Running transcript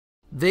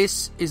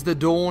This is the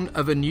dawn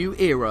of a new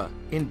era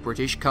in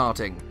British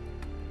karting.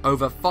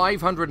 Over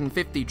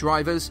 550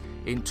 drivers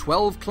in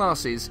 12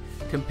 classes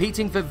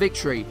competing for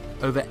victory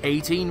over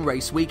 18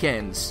 race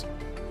weekends.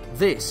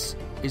 This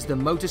is the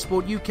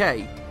Motorsport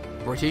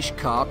UK British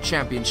Kart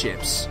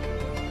Championships.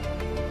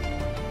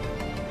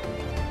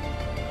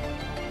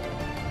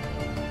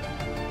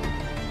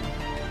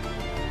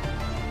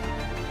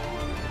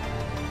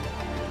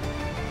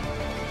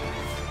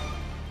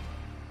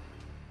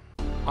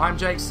 I'm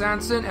Jake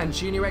Sanson, and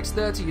Junior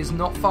X30 is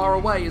not far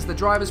away as the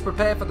drivers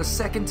prepare for the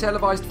second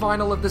televised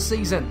final of the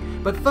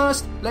season. But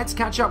first, let's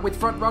catch up with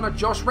frontrunner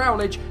Josh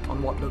Rowledge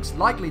on what looks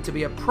likely to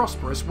be a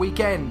prosperous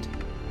weekend.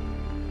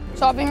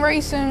 So I've been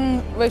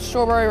racing with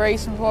Strawberry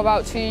Racing for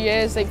about 2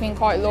 years. They've been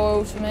quite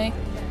loyal to me.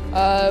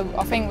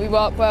 I think we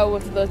work well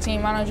with the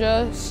team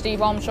manager,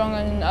 Steve Armstrong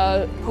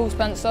and Paul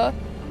Spencer.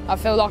 I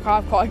feel like I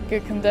have quite a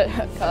good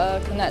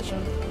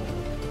connection.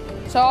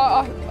 So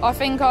I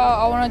think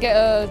I want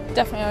to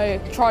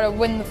definitely try to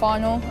win the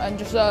final, and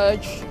just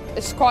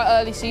it's quite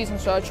early season,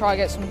 so I try to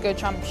get some good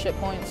championship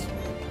points.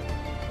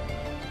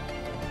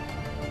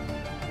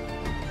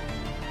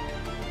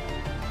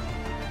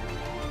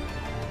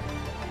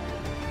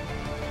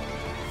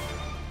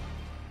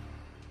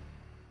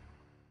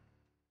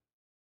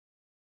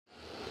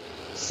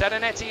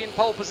 Shenington in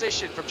pole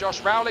position from Josh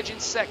Rowledge in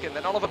second,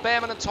 then Oliver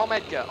Bearman and Tom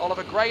Edgar,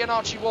 Oliver Gray and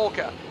Archie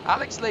Walker,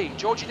 Alex Lee,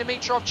 Georgie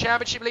Dimitrov,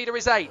 championship leader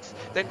is 8th,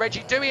 then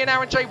Reggie Dewey and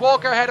Aaron J.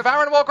 Walker ahead of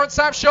Aaron Walker and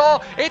Sam Shaw.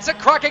 It's a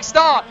cracking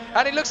start,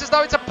 and it looks as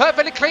though it's a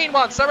perfectly clean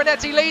one.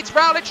 Shenington leads,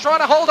 Rowledge trying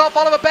to hold off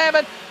Oliver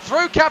Bearman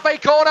through Cafe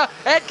Corner,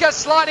 Edgar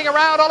sliding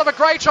around, Oliver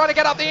Gray trying to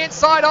get up the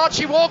inside,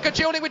 Archie Walker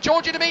dueling with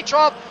Georgie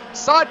Dimitrov,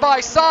 side by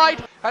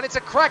side. And it's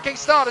a cracking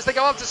start as they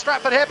go up to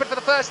Stratford Hairpin for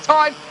the first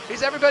time.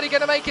 Is everybody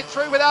going to make it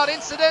through without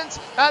incident?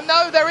 And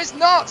no, there is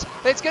not.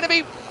 It's going to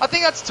be, I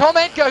think that's Tom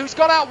Edgar who's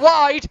gone out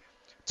wide.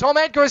 Tom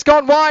Edgar has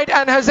gone wide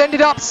and has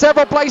ended up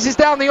several places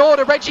down the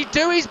order. Reggie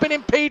Dewey's been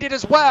impeded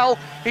as well.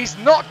 He's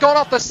not gone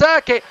off the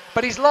circuit,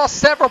 but he's lost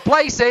several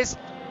places.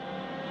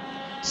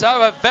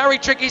 So a very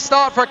tricky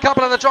start for a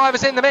couple of the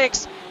drivers in the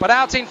mix. But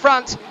out in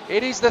front,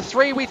 it is the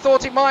three we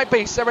thought it might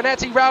be.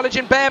 Shenington, Rowledge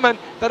and Bearman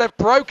that have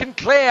broken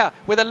clear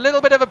with a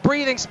little bit of a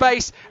breathing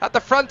space at the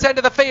front end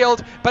of the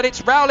field. But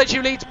it's Rowledge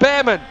who leads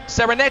Bearman.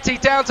 Shenington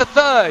down to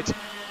 3rd.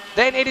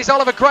 Then it is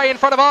Oliver Gray in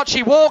front of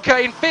Archie Walker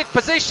in 5th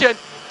position.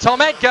 Tom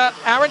Edgar,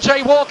 Aaron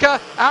J. Walker,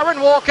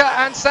 Aaron Walker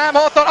and Sam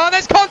Hawthorne. Oh,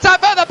 there's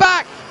contact further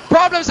back.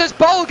 Problems as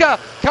Bolger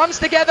comes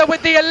together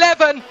with the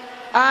 11.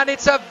 And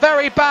it's a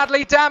very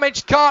badly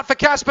damaged kart for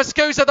Kasper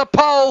Skuza, the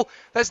pole.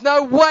 There's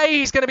no way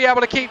he's going to be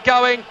able to keep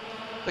going.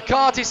 The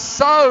kart is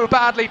so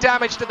badly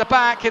damaged at the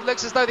back. It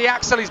looks as though the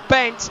axle is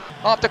bent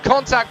after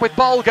contact with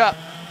Bolger.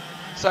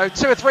 So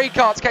 2 or 3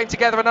 karts came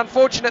together, and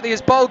unfortunately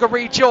as Bolger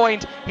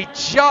rejoined, he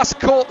just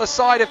caught the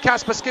side of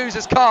Kasper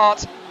Skuza's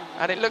kart.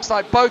 And it looks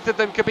like both of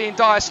them could be in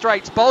dire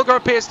straits. Bolger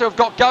appears to have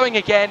got going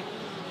again,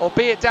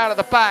 albeit down at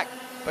the back.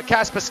 But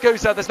Kasper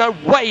Skuza, there's no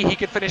way he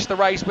could finish the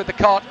race with the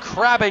kart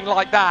crabbing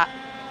like that.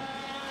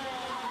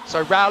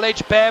 So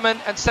Rowledge, Bearman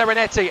and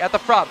Shenington at the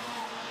front.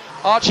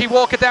 Archie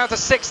Walker down to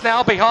 6th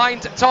now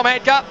behind Tom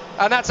Edgar.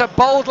 And that's a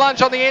bold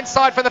lunge on the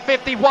inside from the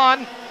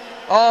 51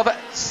 of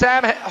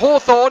Sam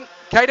Hawthorne.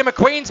 Caden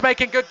McQueen's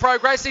making good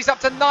progress. He's up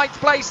to 9th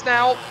place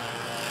now.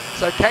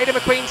 So Caden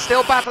McQueen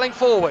still battling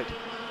forward.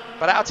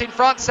 But out in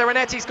front,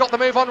 Shenington's got the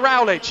move on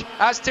Rowledge,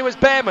 as too as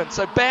Bearman.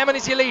 So Bearman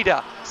is your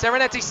leader.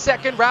 Shenington's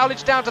 2nd,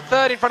 Rowledge down to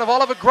 3rd in front of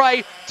Oliver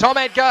Gray, Tom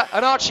Edgar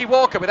and Archie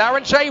Walker, with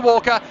Aaron J.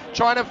 Walker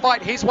trying to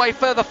fight his way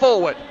further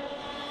forward.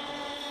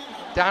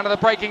 Down to the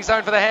braking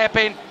zone for the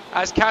hairpin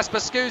as Kasper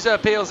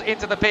Skuza peels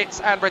into the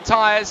pits and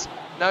retires.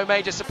 No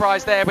major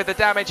surprise there with the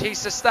damage he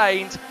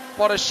sustained.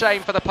 What a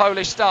shame for the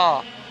Polish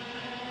star.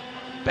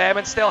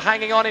 Bearman still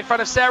hanging on in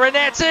front of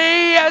Shenington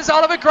as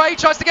Oliver Gray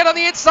tries to get on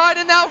the inside,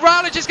 and now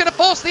Rowledge is going to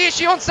force the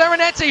issue on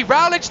Shenington.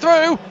 Rowledge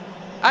through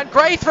and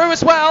Gray through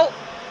as well.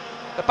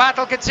 The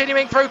battle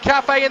continuing through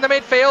Cafe in the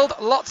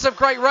midfield. Lots of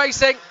great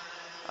racing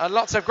and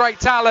lots of great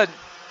talent.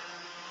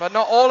 But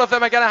not all of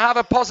them are going to have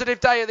a positive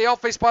day at the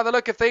office by the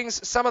look of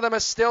things. Some of them are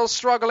still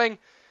struggling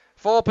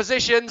for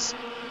positions.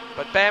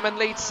 But Bearman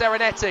leads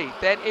Shenington.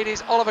 Then it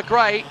is Oliver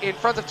Gray in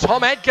front of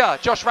Tom Edgar.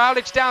 Josh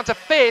Rowledge down to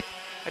 5th.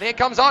 And here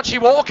comes Archie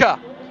Walker.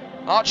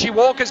 Archie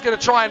Walker's going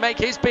to try and make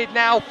his bid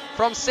now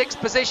from 6th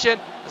position.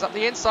 As up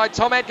the inside,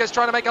 Tom Edgar's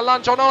trying to make a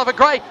lunge on Oliver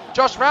Gray.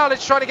 Josh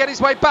Rowledge trying to get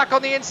his way back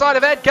on the inside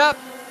of Edgar.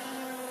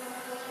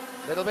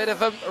 Little bit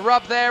of a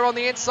rub there on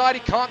the inside.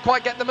 He can't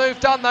quite get the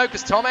move done though,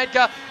 because Tom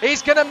Edgar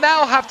is going to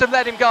now have to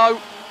let him go.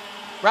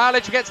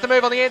 Rowledge gets the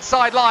move on the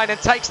inside line and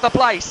takes the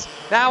place.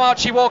 Now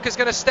Archie Walker's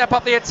going to step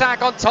up the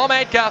attack on Tom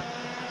Edgar.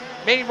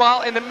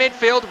 Meanwhile, in the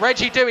midfield,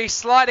 Reggie Dewey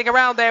sliding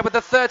around there with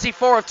the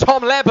 34 of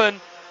Tom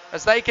Leben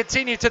as they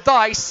continue to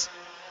dice.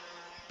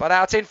 But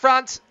out in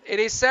front, it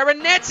is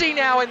Shenington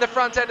now in the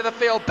front end of the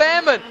field.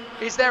 Bearman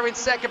is there in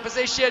 2nd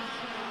position.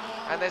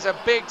 And there's a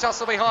big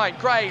tussle behind.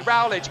 Gray,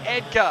 Rowledge,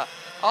 Edgar,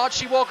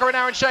 Archie Walker and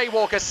Aaron J.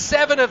 Walker.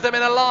 7 of them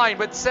in a line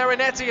with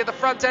Shenington at the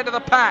front end of the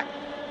pack.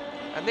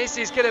 And this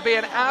is going to be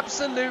an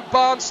absolute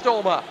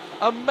barnstormer,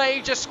 a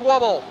major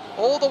squabble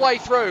all the way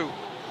through.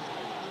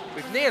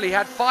 We've nearly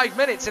had 5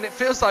 minutes and it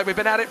feels like we've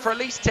been at it for at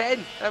least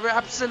 10. They're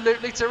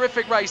absolutely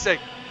terrific racing.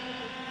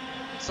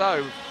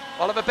 So,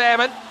 Oliver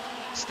Bearman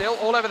still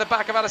all over the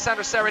back of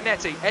Alessandro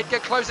Serenetti. Edgar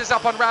closes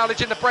up on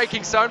Rowledge in the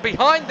braking zone.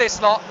 Behind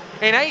this lot,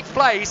 in 8th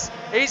place,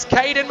 is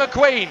Caden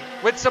McQueen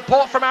with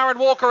support from Aaron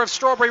Walker of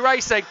Strawberry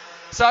Racing.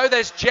 So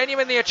there's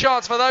genuinely a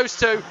chance for those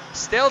two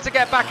still to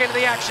get back into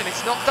the action.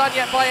 It's not done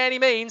yet by any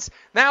means.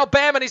 Now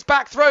Bearman is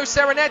back through.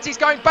 Serenetti's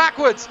going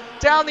backwards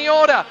down the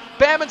order.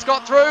 Bearman's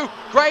got through.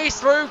 Gray's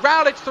through.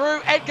 Rowledge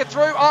through. Edgar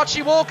through.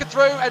 Archie Walker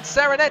through. And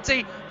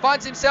Serenetti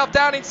finds himself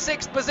down in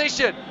 6th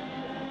position.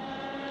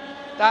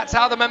 That's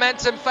how the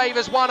momentum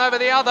favours one over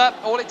the other.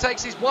 All it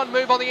takes is one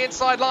move on the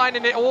inside line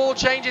and it all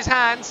changes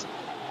hands.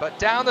 But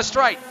down the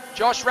straight,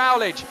 Josh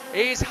Rowledge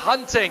is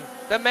hunting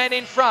the men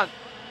in front.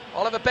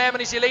 Oliver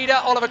Bearman is your leader.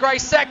 Oliver Gray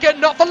second.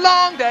 Not for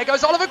long. There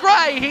goes Oliver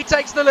Gray. He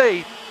takes the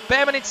lead.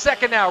 Bearman in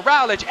second now.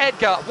 Rowledge,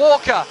 Edgar,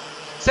 Walker,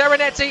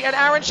 Serenetti and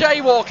Aaron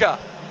J. Walker.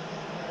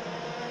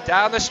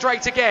 Down the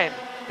straight again.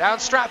 Down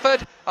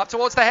Stratford. Up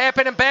towards the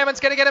hairpin. And Bearman's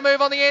going to get a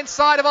move on the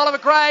inside of Oliver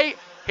Gray.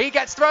 He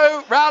gets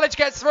through. Rowledge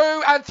gets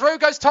through. And through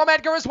goes Tom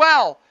Edgar as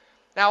well.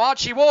 Now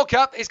Archie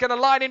Walker is going to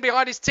line in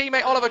behind his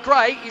teammate Oliver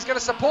Gray. He's going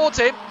to support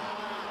him.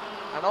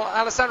 And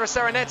Alessandro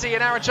Serenetti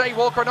and Aaron J.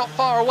 Walker are not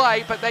far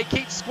away, but they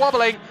keep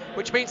squabbling,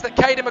 which means that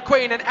Caden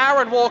McQueen and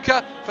Aaron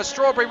Walker for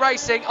Strawberry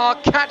Racing are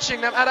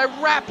catching them at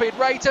a rapid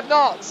rate of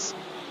knots.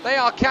 They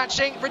are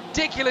catching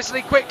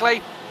ridiculously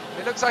quickly.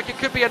 It looks like it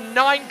could be a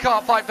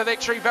 9-car fight for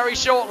victory very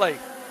shortly.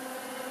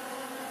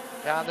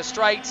 Down the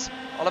straight,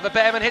 Oliver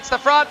Bearman hits the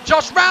front.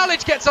 Josh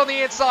Rowledge gets on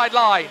the inside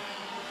line.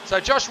 So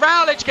Josh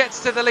Rowledge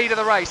gets to the lead of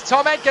the race.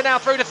 Tom Edgar now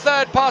through to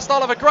 3rd past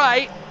Oliver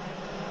Gray.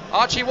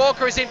 Archie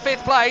Walker is in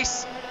 5th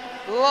place.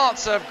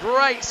 Lots of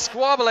great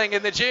squabbling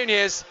in the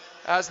juniors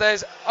as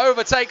there's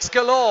overtakes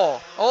galore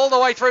all the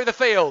way through the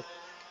field.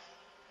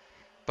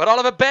 But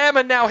Oliver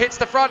Bearman now hits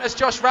the front as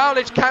Josh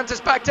Rowledge canters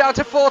back down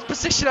to 4th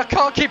position. I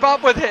can't keep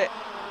up with it.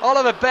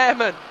 Oliver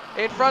Bearman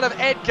in front of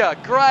Edgar,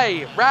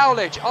 Gray,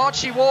 Rowledge,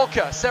 Archie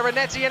Walker,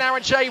 Serenetti and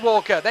Aaron J.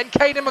 Walker. Then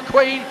Caden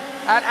McQueen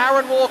and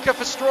Aaron Walker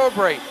for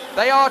Strawberry.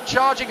 They are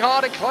charging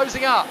hard and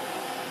closing up.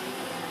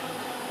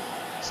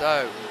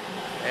 So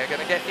they're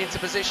going to get into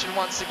position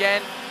once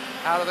again.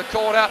 Out of the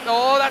corner.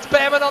 Oh, that's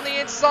Bearman on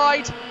the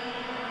inside.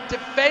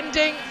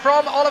 Defending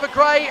from Oliver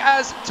Gray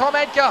as Tom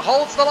Edgar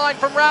holds the line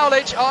from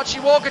Rowledge. Archie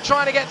Walker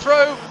trying to get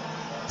through.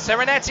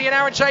 Serenetti and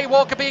Aaron J.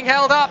 Walker being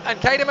held up. And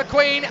Caden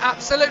McQueen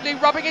absolutely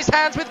rubbing his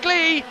hands with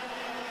glee.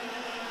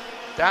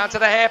 Down to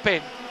the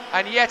hairpin.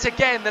 And yet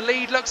again, the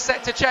lead looks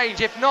set to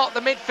change. If not, the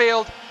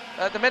midfield,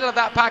 the middle of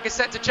that pack is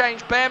set to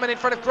change. Bearman in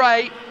front of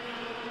Gray.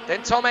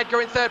 Then Tom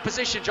Edgar in 3rd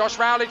position. Josh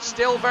Rowledge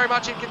still very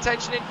much in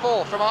contention in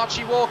 4th from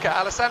Archie Walker,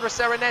 Alessandro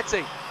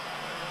Serenetti.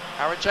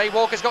 Aaron J.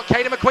 Walker's got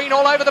Caden McQueen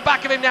all over the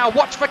back of him now.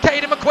 Watch for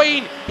Caden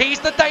McQueen.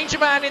 He's the danger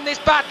man in this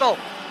battle.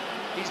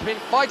 He's been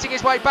fighting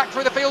his way back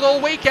through the field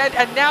all weekend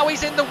and now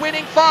he's in the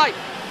winning fight.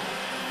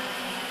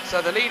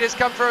 So the leaders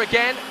come through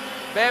again.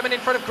 Bearman in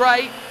front of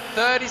Gray.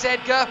 3rd is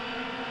Edgar.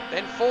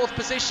 Then 4th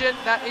position,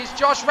 that is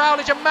Josh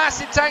Rowledge, a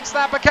massive tank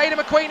slap. But Caden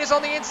McQueen is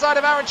on the inside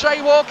of Aaron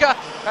J. Walker,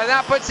 and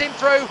that puts him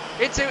through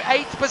into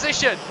 8th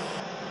position.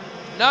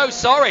 No,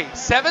 sorry,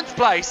 7th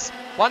place.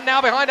 One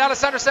now behind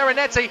Alessandro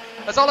Serenetti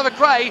as Oliver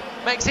Gray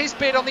makes his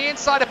bid on the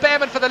inside of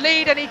Bearman for the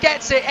lead, and he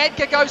gets it.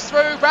 Edgar goes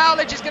through.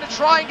 Rowledge is going to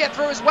try and get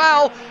through as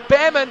well.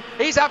 Bearman,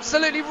 he's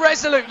absolutely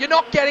resolute. You're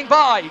not getting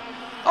by.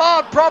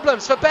 Hard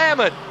problems for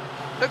Bearman.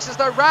 Looks as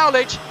though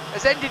Rowledge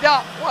has ended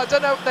up, well, I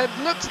don't know,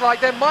 it looks like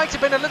there might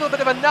have been a little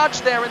bit of a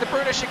nudge there in the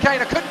Bruno chicane.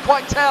 I couldn't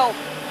quite tell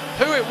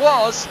who it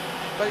was,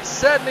 but it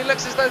certainly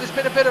looks as though there's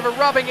been a bit of a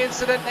rubbing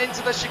incident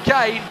into the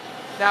chicane.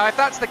 Now, if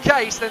that's the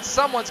case, then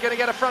someone's going to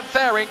get a front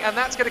fairing, and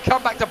that's going to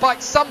come back to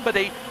bite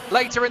somebody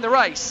later in the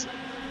race.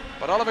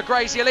 But Oliver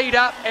Gray's your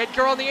leader.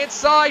 Edgar on the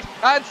inside,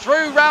 and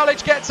through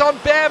Rowledge gets on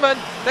Bearman.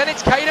 Then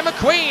it's Caden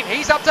McQueen.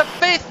 He's up to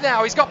 5th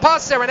now. He's got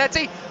past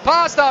Serenetti,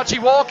 past Archie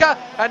Walker,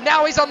 and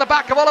now he's on the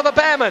back of Oliver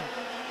Bearman.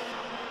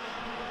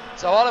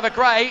 So Oliver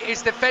Gray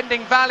is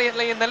defending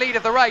valiantly in the lead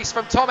of the race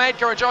from Tom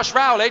Edgar and Josh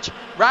Rowledge.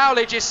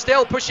 Rowledge is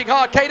still pushing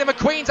hard. Caden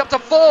McQueen's up to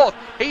 4th.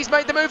 He's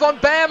made the move on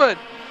Bearman.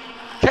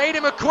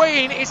 Caden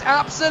McQueen is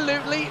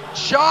absolutely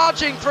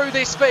charging through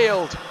this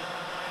field.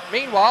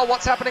 Meanwhile,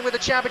 what's happening with the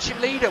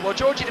championship leader? Well,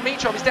 Georgi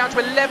Dimitrov is down to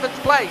 11th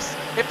place.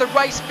 If the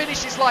race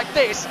finishes like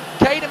this,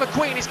 Caden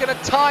McQueen is going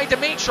to tie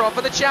Dimitrov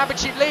for the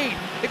championship lead.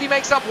 If he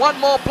makes up one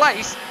more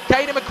place,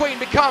 Caden McQueen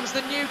becomes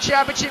the new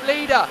championship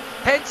leader.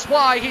 Hence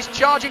why he's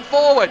charging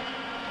forward.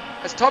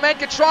 As Tom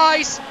Edgar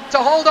tries to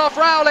hold off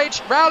Rowledge.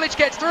 Rowledge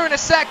gets through in a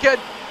second,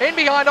 in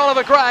behind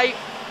Oliver Gray.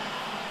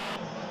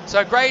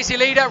 So Gray's your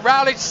leader,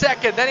 Rowledge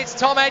second. Then it's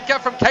Tom Edgar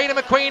from Caden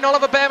McQueen,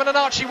 Oliver Bearman and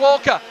Archie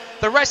Walker.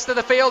 The rest of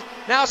the field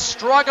now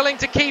struggling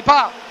to keep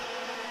up.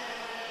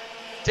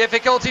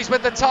 Difficulties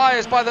with the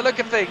tyres by the look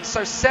of things.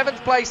 So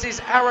 7th place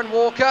is Aaron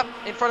Walker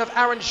in front of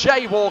Aaron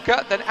J.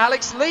 Walker. Then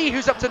Alex Lee,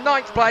 who's up to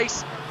 9th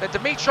place. Then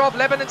Dimitrov,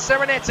 Levin and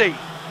Serenetti.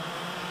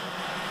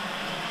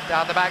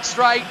 Down the back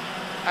straight,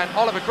 and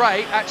Oliver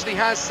Gray actually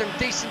has some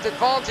decent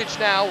advantage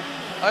now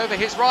over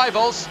his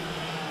rivals.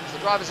 The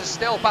drivers are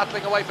still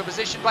battling away for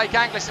position. Blake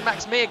Anglis and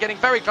Max Meir getting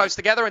very close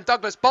together, and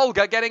Douglas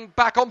Bolger getting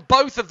back on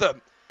both of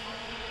them.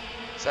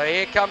 So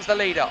here comes the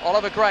leader,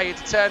 Oliver Gray,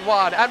 into turn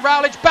one, and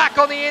Rowledge back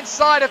on the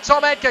inside of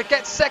Tom Edgar,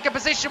 gets second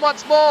position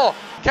once more.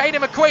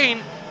 Caden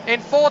McQueen in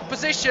fourth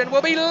position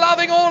will be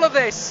loving all of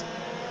this.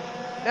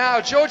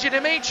 Now Georgi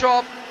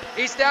Dimitrov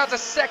is down to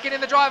second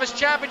in the Drivers'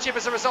 Championship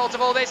as a result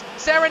of all this.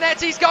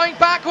 Serenetti's going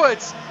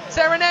backwards.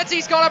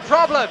 Serenetti's got a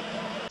problem.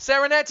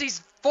 Serenetti's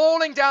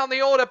falling down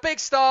the order, big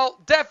style,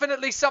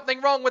 definitely something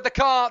wrong with the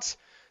kart.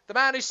 The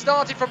man who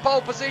started from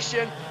pole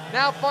position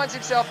now finds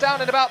himself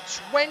down in about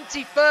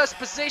 21st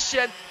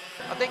position.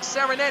 I think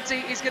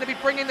Serenetti is going to be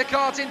bringing the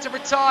kart in to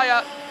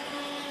retire.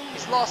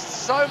 He's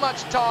lost so much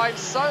time,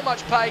 so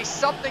much pace,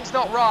 something's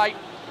not right.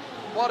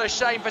 What a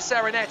shame for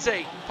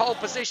Serenetti. Pole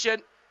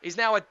position is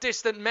now a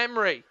distant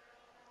memory.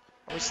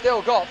 And we've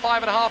still got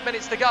 5.5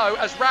 minutes to go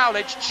as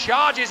Rowledge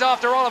charges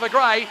after Oliver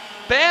Gray.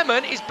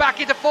 Behrman is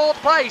back into fourth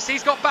place.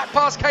 He's got back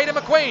past Caden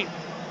McQueen.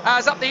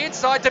 As up the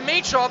inside,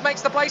 Dimitrov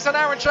makes the place on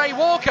Aaron J.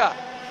 Walker.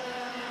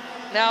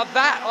 Now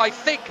that, I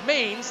think,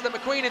 means that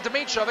McQueen and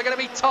Dimitrov are going to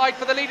be tied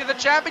for the lead of the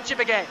championship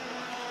again.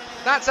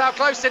 That's how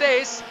close it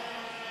is.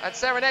 And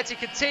Serenetti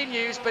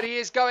continues, but he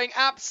is going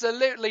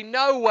absolutely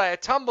nowhere.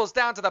 Tumbles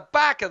down to the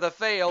back of the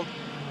field.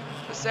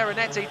 For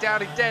Serenetti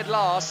down in dead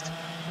last.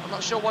 I'm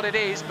not sure what it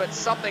is, but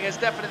something has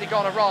definitely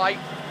gone awry.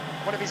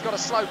 What if he's got a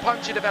slow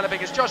puncture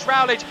developing as Josh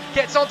Rowledge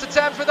gets onto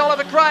terms with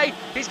Oliver Gray.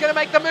 He's going to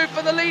make the move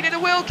for the lead into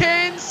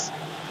Wilkins.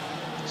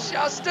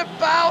 Just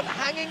about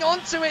hanging on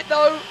to it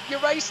though. Your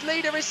race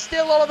leader is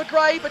still Oliver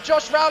Gray, but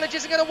Josh Rowledge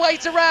isn't going to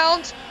wait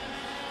around.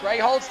 Gray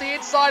holds the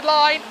inside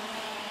line.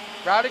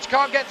 Rowledge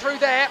can't get through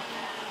there.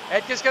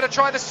 Edgar's going to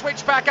try the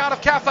switchback out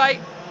of Cafe,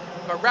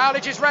 but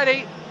Rowledge is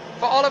ready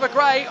for Oliver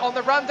Gray on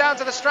the run down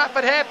to the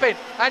Stratford hairpin,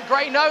 and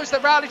Gray knows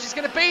that Rowledge is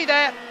going to be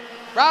there.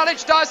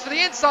 Rowledge dives for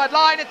the inside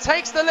line and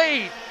takes the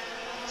lead.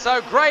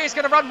 So Gray is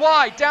going to run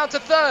wide, down to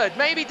third,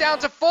 maybe down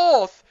to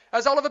fourth,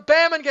 as Oliver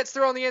Behrman gets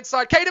through on the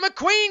inside. Caden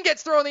McQueen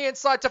gets through on the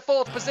inside to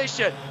fourth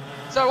position.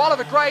 So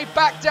Oliver Gray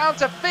back down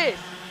to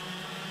fifth.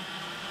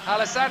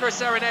 Alessandro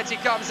Serenetti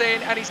comes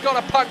in, and he's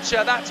got a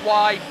puncture, that's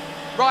why.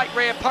 Right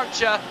rear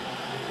puncture.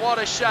 What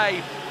a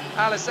shame.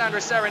 Alessandro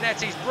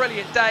Serenetti's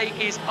brilliant day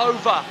is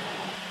over.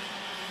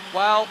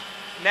 Well,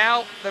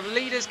 now the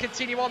leaders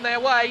continue on their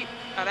way,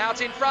 and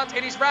out in front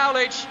it is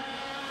Rowledge,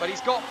 but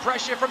he's got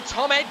pressure from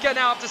Tom Edgar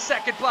now up to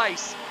second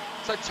place.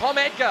 So Tom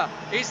Edgar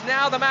is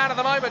now the man of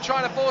the moment,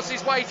 trying to force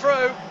his way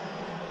through.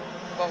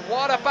 But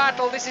what a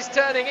battle this is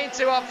turning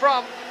into up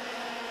front,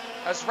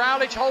 as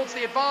Rowledge holds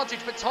the advantage,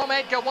 but Tom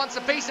Edgar wants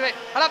a piece of it,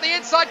 and up the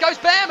inside goes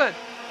Behrman.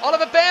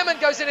 Oliver Behrman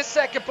goes in as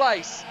second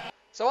place.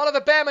 So Oliver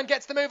Behrman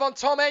gets the move on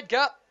Tom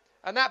Edgar,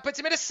 and that puts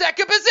him in a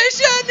second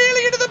position,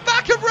 nearly into the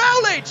back of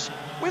Rowledge.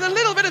 With a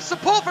little bit of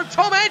support from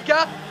Tom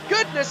Edgar,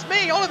 goodness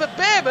me, Oliver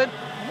Behrman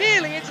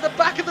nearly into the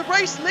back of the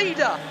race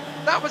leader.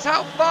 That was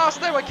how fast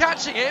they were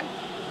catching him.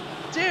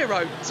 Dear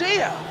oh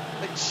dear,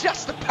 they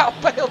just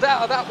about bailed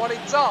out of that one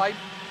in time.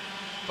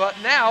 But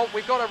now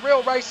we've got a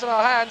real race on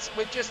our hands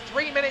with just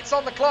 3 minutes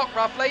on the clock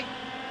roughly.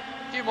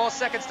 A few more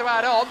seconds to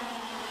add on.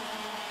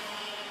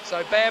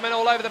 So Behrman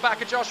all over the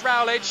back of Josh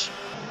Rowledge.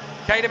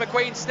 Caden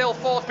McQueen still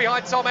fourth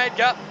behind Tom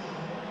Edgar.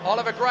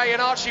 Oliver Gray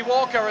and Archie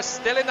Walker are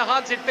still in the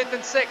hunt in fifth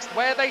and sixth,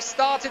 where they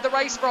started the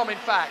race from, in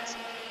fact.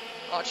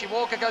 Archie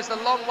Walker goes the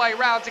long way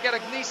round to get a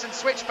decent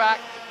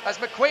switchback as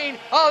McQueen,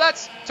 oh,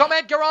 that's Tom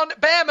Edgar on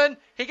Behrman.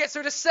 He gets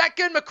through to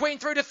second, McQueen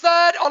through to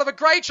third, Oliver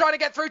Gray trying to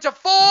get through to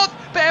fourth.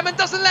 Behrman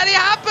doesn't let it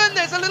happen.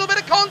 There's a little bit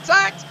of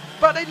contact,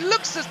 but it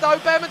looks as though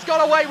Behrman's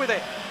got away with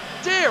it.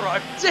 Dear,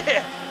 oh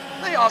dear.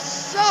 They are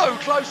so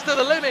close to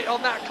the limit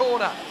on that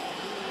corner.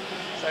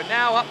 So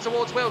now up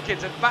towards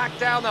Wilkins, and back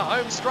down the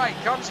home straight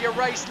comes your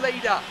race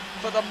leader.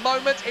 For the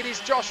moment, it is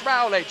Josh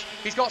Rowledge.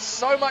 He's got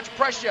so much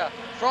pressure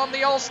from the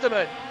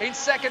Ulsterman. In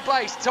second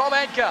place, Tom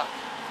Edgar.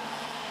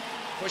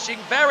 Pushing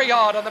very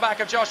hard on the back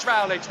of Josh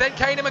Rowledge. Then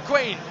Caden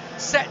McQueen,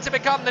 set to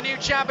become the new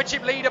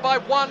championship leader by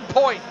 1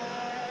 point.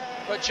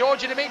 But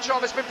Georgi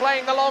Dimitrov has been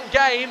playing the long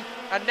game,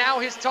 and now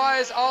his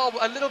tyres are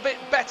a little bit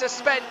better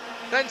spent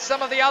than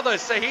some of the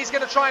others. So he's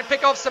going to try and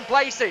pick off some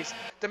places.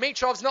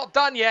 Dimitrov's not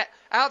done yet,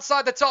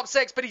 outside the top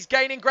 6, but he's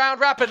gaining ground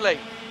rapidly.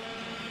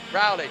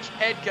 Rowledge,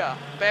 Edgar,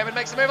 Behrman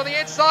makes a move on the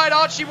inside.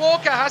 Archie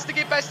Walker has to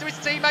give best to his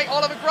teammate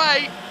Oliver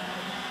Gray.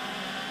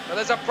 But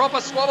there's a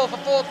proper squabble for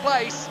fourth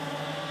place.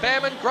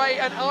 Behrman, Gray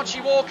and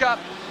Archie Walker.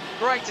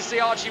 Great to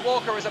see Archie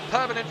Walker as a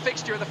permanent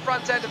fixture at the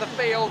front end of the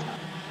field.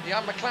 The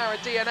McLaren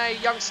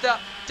DNA youngster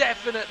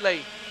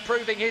definitely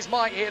proving his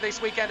might here this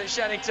weekend at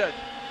Shenington.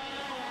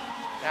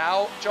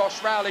 Now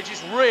Josh Rowledge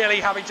is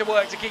really having to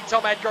work to keep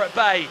Tom Edgar at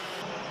bay.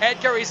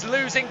 Edgar is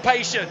losing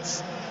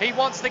patience. He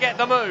wants to get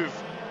the move.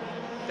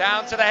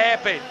 Down to the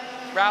hairpin.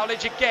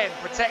 Rowledge again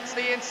protects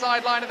the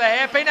inside line of the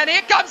hairpin, and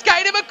here comes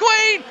Caden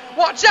McQueen.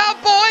 Watch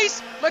out,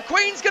 boys.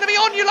 McQueen's going to be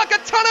on you like a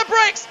ton of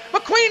bricks.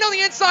 McQueen on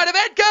the inside of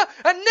Edgar,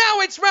 and now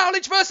it's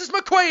Rowledge versus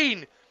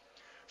McQueen.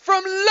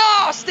 from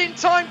last in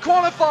time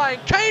qualifying.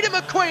 Caden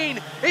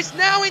McQueen is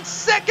now in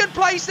second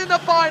place in the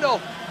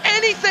final.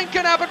 Anything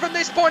can happen from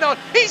this point on.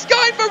 He's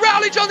going for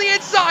Rowledge on the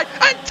inside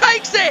and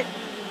takes it.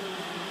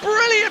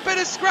 Brilliant bit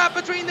of scrap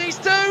between these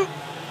two,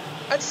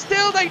 and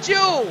still they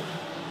duel.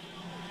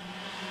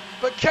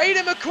 But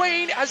Caden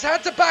McQueen has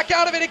had to back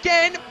out of it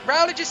again.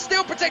 Rowledge is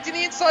still protecting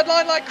the inside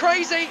line like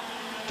crazy.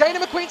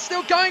 Caden McQueen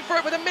still going for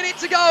it with a minute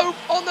to go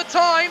on the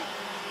time.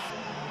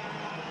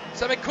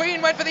 So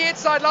McQueen went for the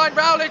inside line.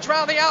 Rowledge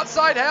round the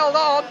outside, held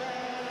on.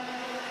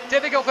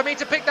 Difficult for me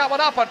to pick that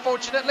one up,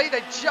 unfortunately.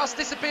 They just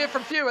disappeared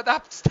from view at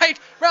that stage.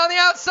 Round the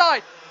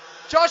outside,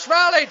 Josh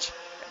Rowledge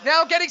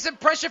now getting some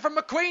pressure from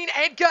McQueen,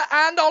 Edgar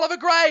and Oliver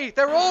Gray.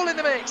 They're all in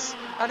the mix.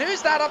 And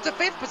who's that up to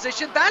 5th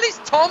position? That is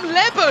Tom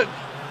Leben.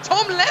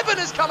 Tom Leben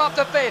has come up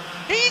to 5th.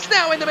 He's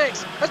now in the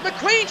mix as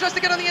McQueen tries to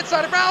get on the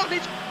inside of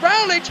Rowledge.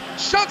 Rowledge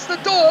shuts the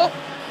door.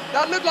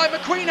 That looked like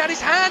McQueen had his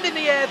hand in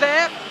the air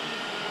there.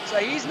 So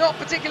he's not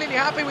particularly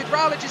happy with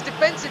Rowledge's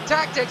defensive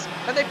tactics,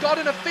 and they've got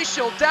an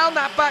official down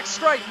that back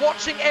straight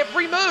watching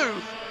every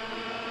move.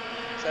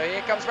 So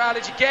here comes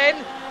Rowledge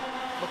again.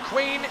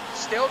 McQueen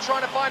still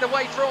trying to find a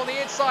way through on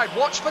the inside.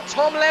 Watch for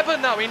Tom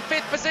Leben though in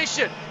 5th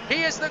position. He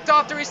has looked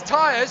after his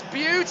tyres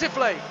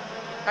beautifully.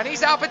 And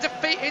he's out into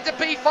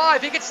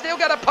P5. He could still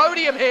get a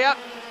podium here.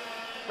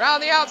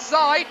 Round the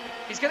outside.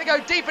 He's going to go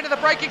deep into the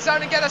braking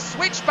zone and get a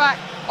switchback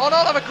on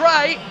Oliver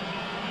Gray.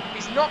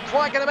 He's not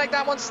quite going to make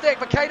that one stick,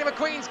 but Caden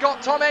McQueen's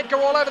got Tom Edgar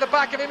all over the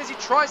back of him as he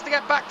tries to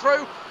get back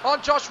through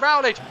on Josh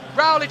Rowledge.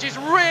 Rowledge is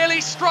really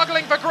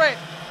struggling for grip.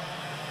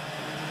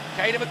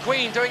 Caden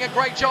McQueen doing a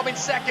great job in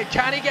second.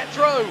 Can he get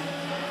through?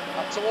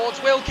 Up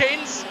towards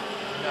Wilkins.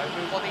 No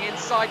move on the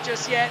inside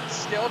just yet.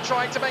 Still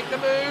trying to make the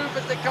move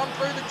as they come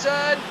through the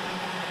turn.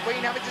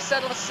 McQueen having to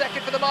settle for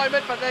second for the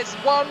moment, but there's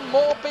one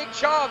more big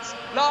chance.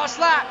 Last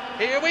lap.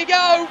 Here we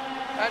go.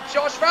 And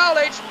Josh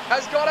Rowledge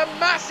has got a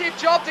massive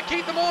job to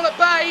keep them all at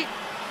bay.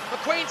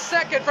 McQueen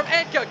second from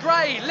Edgar,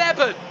 Gray,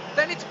 Leben.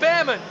 Then it's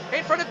Behrman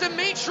in front of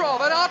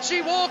Dimitrov and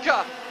Archie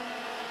Walker.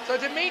 So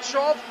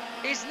Dimitrov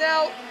is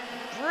now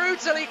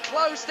brutally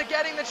close to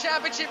getting the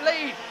championship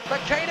lead, but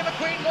Caden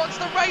McQueen wants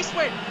the race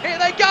win. Here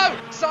they go,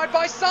 side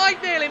by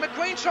side nearly.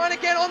 McQueen trying to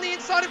get on the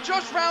inside of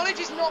Josh Rowledge.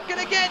 He's not going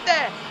to get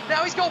there.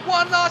 Now he's got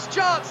one last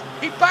chance.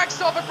 He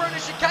backs off at Bruno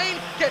Chicane,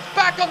 gets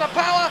back on the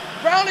power.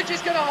 Rowledge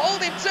is going to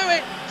hold him to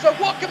it. So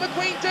what can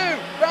McQueen do?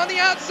 Round the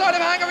outside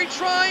of Hanger he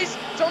tries.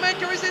 Tom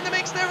Edgar is in the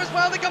mix there as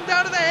well. They come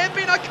down to the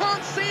hairpin. I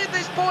can't see at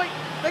this point.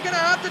 They're going to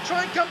have to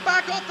try and come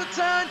back off the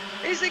turn.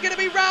 Is it going to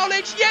be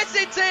Rowledge? Yes,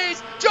 it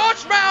is.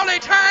 Josh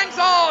Rowledge hangs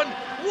on.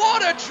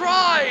 What a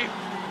drive.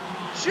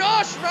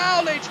 Josh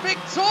Rowledge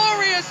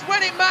victorious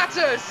when it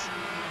matters.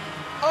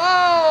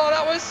 Oh,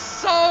 that was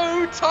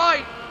so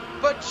tight.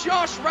 But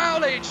Josh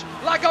Rowledge,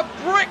 like a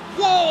brick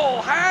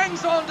wall,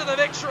 hangs on to the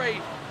victory.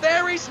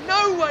 There is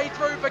no way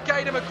through for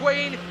Caden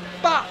McQueen,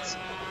 but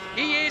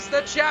he is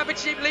the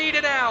championship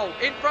leader now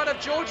in front of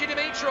Georgi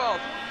Dimitrov.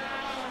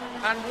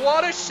 And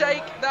what a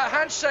shake, that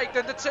handshake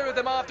that the two of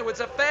them afterwards,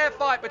 a fair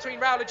fight between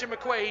Rowledge and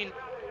McQueen.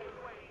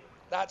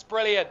 That's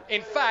brilliant.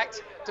 In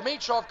fact,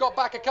 Dimitrov got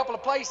back a couple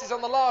of places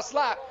on the last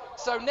lap.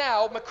 So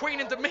now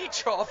McQueen and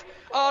Dimitrov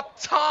are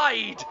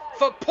tied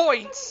for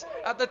points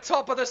at the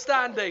top of the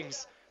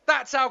standings.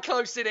 That's how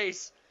close it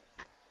is.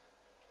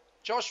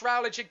 Josh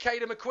Rowledge and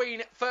Caden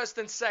McQueen first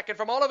and second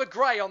from Oliver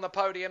Gray on the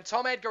podium.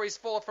 Tom Edgar is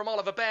fourth from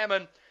Oliver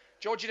Behrman.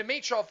 Georgi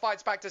Dimitrov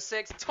fights back to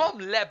sixth. Tom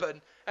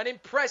Leben, an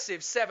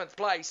impressive 7th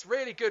place.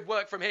 Really good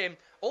work from him.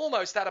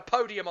 Almost had a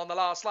podium on the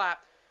last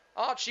lap.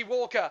 Archie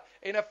Walker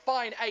in a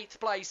fine 8th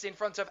place in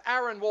front of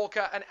Aaron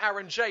Walker and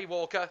Aaron J.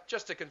 Walker,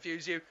 just to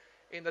confuse you,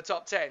 in the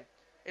top 10.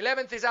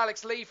 11th is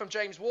Alex Lee from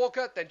James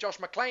Walker, then Josh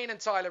McLean and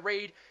Tyler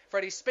Reid.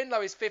 Freddie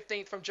Spinlow is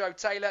 15th from Joe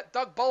Taylor.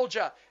 Doug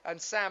Bolger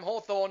and Sam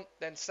Hawthorne,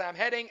 then Sam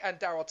Heading and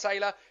Darryl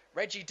Taylor.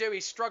 Reggie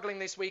Dewey struggling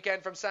this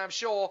weekend from Sam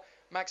Shaw.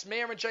 Max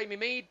Meir and Jamie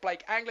Mead,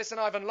 Blake Anglis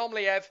and Ivan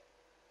Lomliev.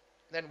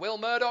 Then Will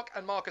Murdoch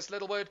and Marcus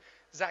Littlewood.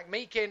 Zach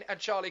Meakin and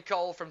Charlie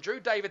Cole from Drew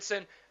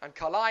Davidson and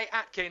Kalai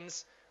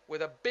Atkins,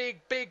 with a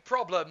big, big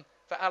problem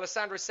for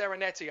Alessandro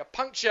Serenetti. A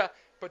puncture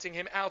putting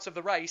him out of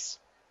the race.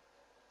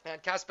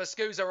 And Kasper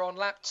Skuza on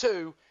lap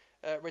 2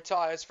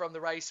 retires from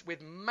the race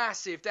with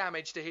massive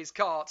damage to his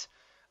kart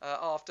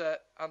after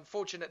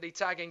unfortunately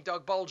tagging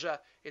Doug Bolger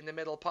in the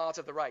middle part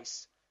of the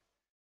race.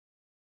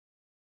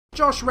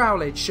 Josh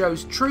Rowledge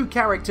shows true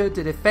character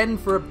to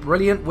defend for a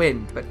brilliant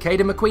win, but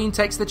Caden McQueen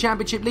takes the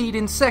championship lead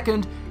in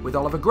second, with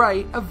Oliver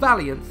Gray a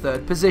valiant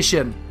 3rd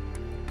position.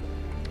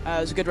 It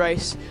was a good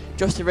race.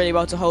 Josh did really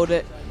well to hold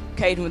it.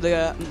 Caden with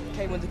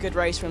a good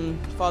race from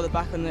farther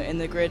back in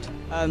the grid.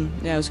 Yeah,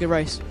 it was a good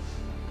race.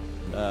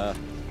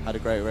 Had a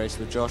great race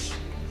with Josh,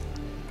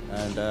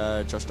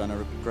 and Josh done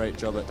a great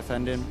job at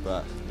defending.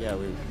 But yeah,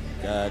 we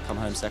come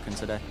home second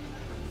today.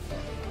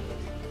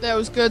 Yeah, it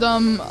was good.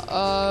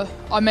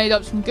 I made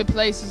up some good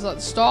places at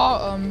the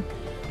start.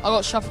 I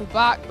got shuffled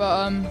back,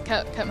 but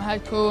kept my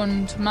head cool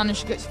and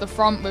managed to get to the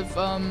front with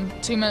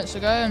 2 minutes to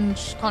go and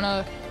just kind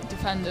of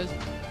defended.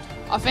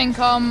 I think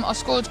I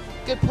scored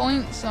good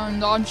points,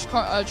 and I'm just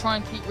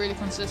trying to keep really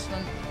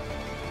consistent.